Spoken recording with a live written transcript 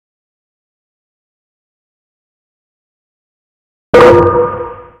Hi,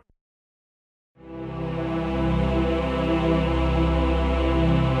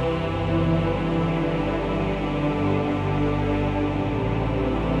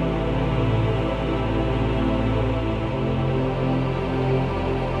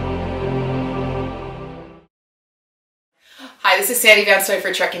 this is Sandy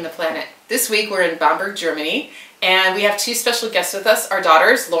for Trekking the Planet. This week we're in Bamberg, Germany, and we have two special guests with us. Our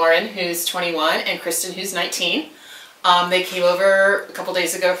daughters, Lauren, who's 21, and Kristen, who's 19. They came over a couple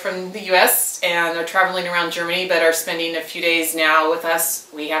days ago from the US and they're traveling around Germany, but are spending a few days now with us.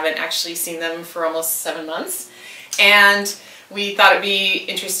 We haven't actually seen them for almost 7 months. And we thought it'd be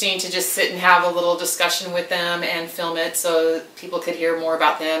interesting to just sit and have a little discussion with them and film it so people could hear more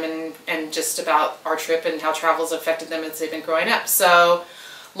about them and just about our trip and how travel's affected them as they've been growing up. So,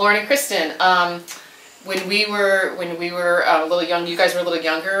 Lauren and Kristen, when we were a little young, you guys were a little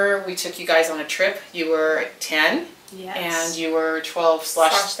younger, we took you guys on a trip. You were 10, yes, and you were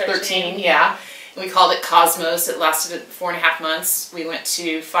 12/13, yeah. And we called it Cosmos. It lasted 4.5 months. We went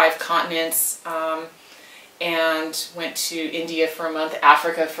to 5 continents. And went to India for a month,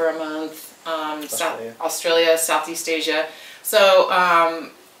 Africa for a month, Australia, Southeast Asia. So,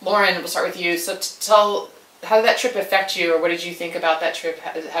 Lauren, we'll start with you. So how did that trip affect you, or what did you think about that trip?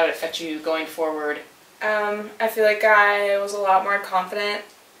 How did it affect you going forward? I feel like I was a lot more confident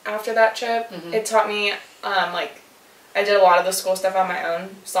after that trip. Mm-hmm. It taught me, I did a lot of the school stuff on my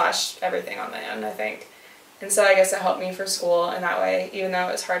own, / everything on my own, I think. And so I guess it helped me for school in that way, even though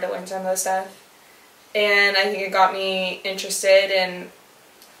it was hard to learn some of the stuff. And I think it got me interested in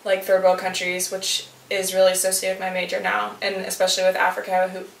third world countries, which is really associated with my major now, and especially with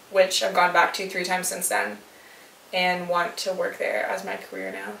Africa, which I've gone back to 3 times since then, and want to work there as my career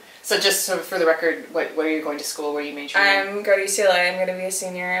now. So just for the record, what are you going to school? Where are you majoring in? I'm going to UCLA. I'm going to be a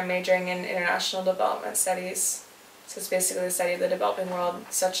senior. I'm majoring in international development studies. So it's basically the study of the developing world,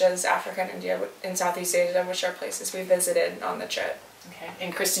 such as Africa and India and Southeast Asia, which are places we visited on the trip. Okay.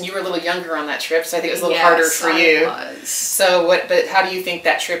 And Kristen, you were a little younger on that trip, so I think it was a little harder for you. Was. So but how do you think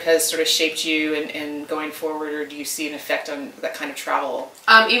that trip has sort of shaped you and going forward, or do you see an effect on that kind of travel?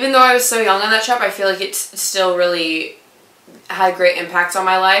 Even though I was so young on that trip, I feel like it still really had a great impact on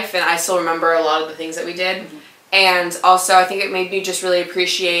my life, and I still remember a lot of the things that we did. Mm-hmm. And also, I think it made me just really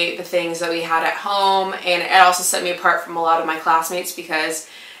appreciate the things that we had at home, and it also set me apart from a lot of my classmates because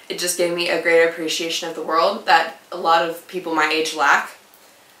it just gave me a greater appreciation of the world that a lot of people my age lack.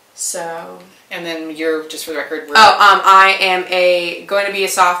 So. And then you're, just for the record, I am going to be a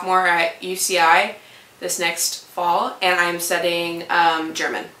sophomore at UCI this next fall, and I'm studying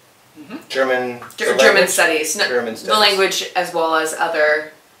German. Mm-hmm. German studies. German studies. The language as well as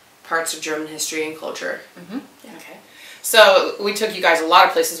other parts of German history and culture. Mm-hmm. Yeah. Okay. So we took you guys a lot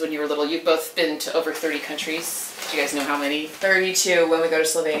of places when you were little. You've both been to over 30 countries. Do you guys know how many? 32 when we go to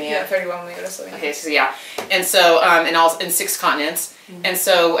Slovenia. Yeah, 31 when we go to Slovenia. Okay, so yeah. And so, in 6 continents. Mm-hmm. And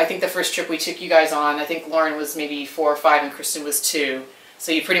so I think the first trip we took you guys on, I think Lauren was maybe 4 or 5 and Kristen was 2.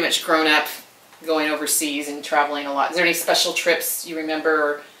 So you've pretty much grown up going overseas and traveling a lot. Is there any special trips you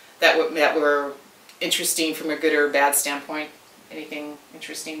remember that were interesting from a good or bad standpoint? Anything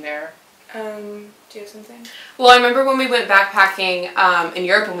interesting there? Do you have something? Well, I remember when we went backpacking in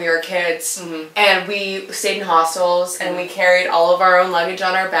Europe when we were kids, mm-hmm. and we stayed in hostels, mm-hmm. and we carried all of our own luggage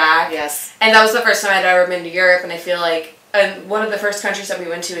on our back. Yes. And that was the first time I'd ever been to Europe, and I feel like one of the first countries that we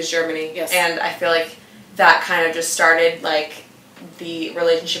went to is Germany. Yes. And I feel like that kind of just started the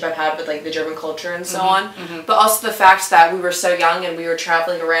relationship I've had with the German culture and so mm-hmm. on. Mm-hmm. But also the fact that we were so young and we were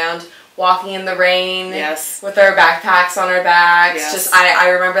traveling around, walking in the rain, yes. with our backpacks on our backs. Yes. Just I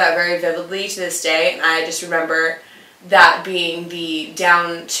remember that very vividly to this day, and I just remember that being the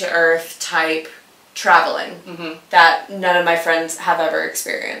down-to-earth type traveling mm-hmm. that none of my friends have ever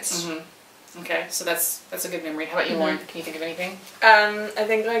experienced. Mm-hmm. Okay, so that's a good memory. How about you, mm-hmm. Lauren? Can you think of anything? I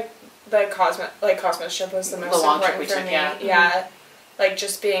think the Cosmos trip was the most important for me. Yeah. Yeah.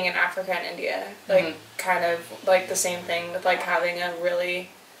 Just being in Africa and India, mm-hmm. kind of the same thing with having a really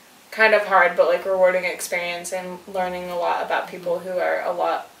kind of hard but rewarding experience and learning a lot about people who are a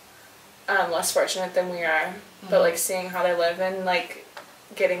lot less fortunate than we are, mm-hmm. but seeing how they live and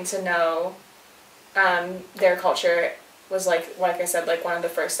getting to know their culture was like I said, one of the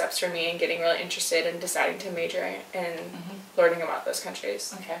first steps for me in getting really interested and deciding to major in mm-hmm. learning about those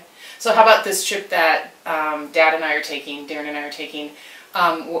countries. Okay, so how about this trip that Darren and I are taking?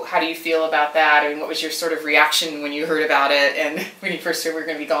 How do you feel about that? I mean, what was your sort of reaction when you heard about it and when you first heard we were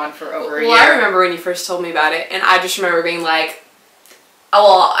going to be gone for over a year? Well, I remember when you first told me about it, and I just remember being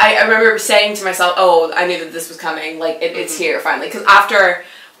I remember saying to myself, oh, I knew that this was coming, it's mm-hmm. here finally. Because after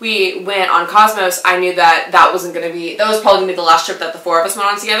we went on Cosmos, I knew that wasn't going to be, that was probably going to be the last trip that the four of us went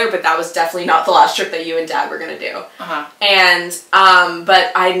on together, but that was definitely not the last trip that you and Dad were going to do. And,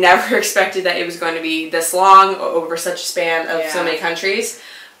 but I never expected that it was going to be this long over such a span of so many countries.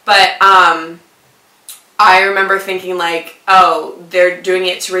 But, I remember thinking like, oh, they're doing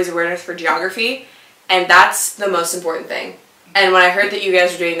it to raise awareness for geography, and that's the most important thing. And when I heard that you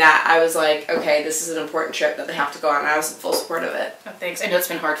guys were doing that, I was like, okay, this is an important trip that they have to go on, and I was in full support of it. Oh, thanks. I know it's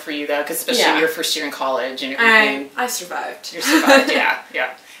been hard for you, though, because especially your first year in college and everything. I survived. You survived, yeah. And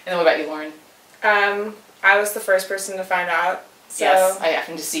then what about you, Lauren? I was the first person to find out. So. Yes, I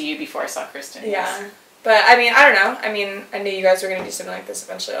happened to see you before I saw Kristen. Yeah. Yes. But, I mean, I don't know. I mean, I knew you guys were going to do something like this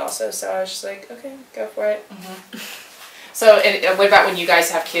eventually also, so I was just like, okay, go for it. So, and what about when you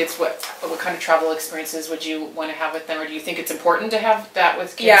guys have kids? What kind of travel experiences would you want to have with them, or do you think it's important to have that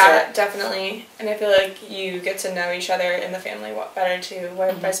with kids? Yeah, definitely. And I feel like you get to know each other in the family better, too,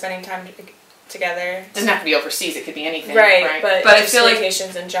 by spending time together. It doesn't have to be overseas. It could be anything. Right. But I feel like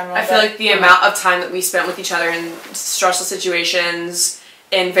vacations in general. I feel like the amount of time that we spent with each other in stressful situations,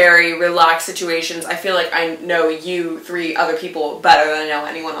 in very relaxed situations, I feel like I know you three other people better than I know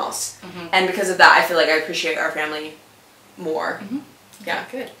anyone else. And because of that, I feel like I appreciate our family more. Yeah,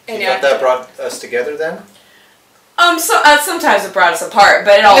 good. You thought that brought us together then? Sometimes it brought us apart,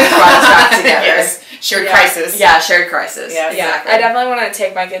 but it always brought us back together. Yes. Shared crisis. Yeah, shared crisis. Yeah, exactly. I definitely want to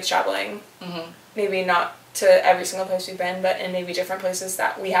take my kids traveling. Maybe not to every single place we've been, but in maybe different places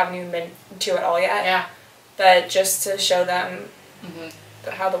that we haven't even been to at all yet. Yeah. But just to show them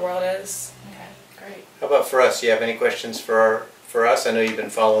how the world is. Okay, great. How about for us? Do you have any questions for us? I know you've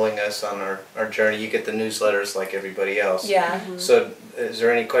been following us on our journey. You get the newsletters like everybody else. Yeah. So is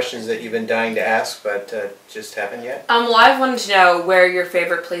there any questions that you've been dying to ask but just haven't yet? Well, I've wanted to know where your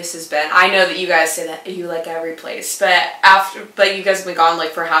favorite place has been. I know that you guys say that you like every place, but you guys have been gone like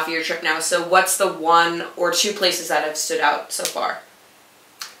for half of your trip now. So what's the one or two places that have stood out so far?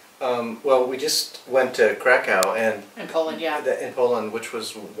 Well, we just went to Krakow and In Poland, in Poland, which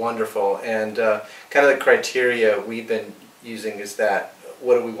was wonderful. And kind of the criteria we've been using is that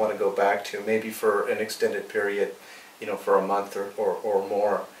what do we want to go back to? Maybe for an extended period, for a month or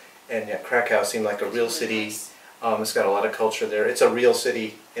more. And yet Krakow seemed like a real city. Nice. It's got a lot of culture there. It's a real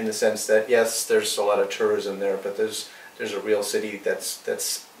city in the sense that yes, there's a lot of tourism there, but there's a real city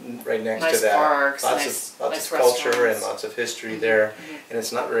that's right next to that. Parks, lots nice of culture and restaurants. lots of history there, and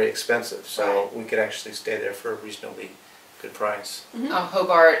it's not very expensive, so we could actually stay there for a reasonably good price.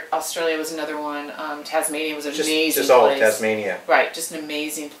 Hobart, Australia was another one. Tasmania was an amazing just all of place. Tasmania. Right, just an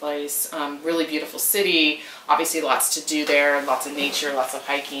amazing place. Really beautiful city. Obviously lots to do there, lots of nature, lots of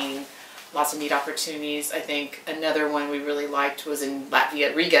hiking, lots of neat opportunities. I think another one we really liked was in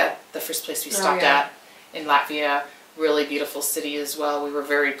Latvia, Riga, the first place we stopped at in Latvia. Really beautiful city as well. We were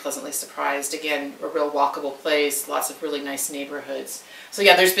very pleasantly surprised. Again, a real walkable place, lots of really nice neighborhoods. So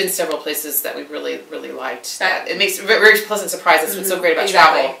yeah, there's been several places that we really, really liked. It makes a very pleasant surprise. That's what's so great about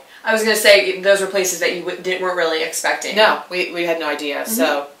travel. I was going to say, those were places that you weren't really expecting. No, we had no idea.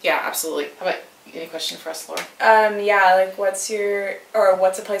 So yeah, absolutely. How about any question for us, Laura? Yeah, like what's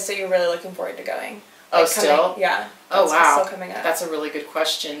a place that you're really looking forward to going? Oh, Like still? Yeah. Oh, wow. Still coming up. That's a really good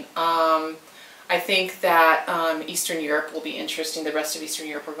question. I think that Eastern Europe will be interesting. The rest of Eastern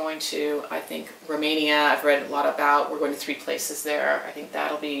Europe we're going to. I think Romania, I've read a lot about. We're going to 3 places there. I think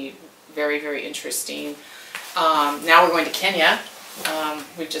that'll be very, very interesting. Now we're going to Kenya.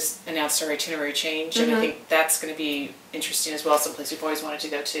 We've just announced our itinerary change, and I think that's going to be interesting as well. Someplace we've always wanted to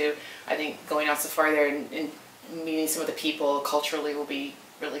go to. I think going on safari there and meeting some of the people culturally will be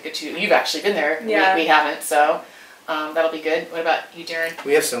really good too. You've actually been there. Yeah. We haven't, so that'll be good. What about you, Darren?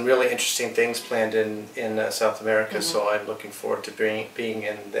 We have some really interesting things planned in South America, so I'm looking forward to being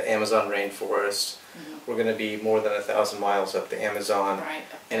in the Amazon rainforest. We're going to be more than 1,000 miles up the Amazon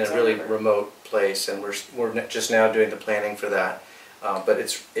in a really remote place, and we're just now doing the planning for that. But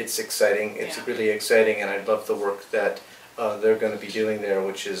it's exciting. It's really exciting, and I love the work that they're going to be doing there,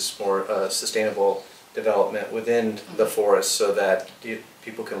 which is more sustainable development within the forest, so that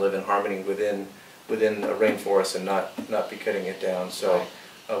people can live in harmony within a rainforest and not be cutting it down. So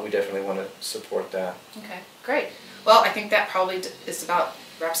we definitely want to support that. Okay, great. Well, I think that probably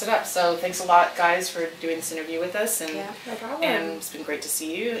wraps it up. So thanks a lot, guys, for doing this interview with us. And, no problem. And it's been great to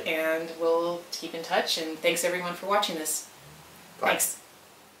see you, and we'll keep in touch. And thanks, everyone, for watching this. Bye. Thanks.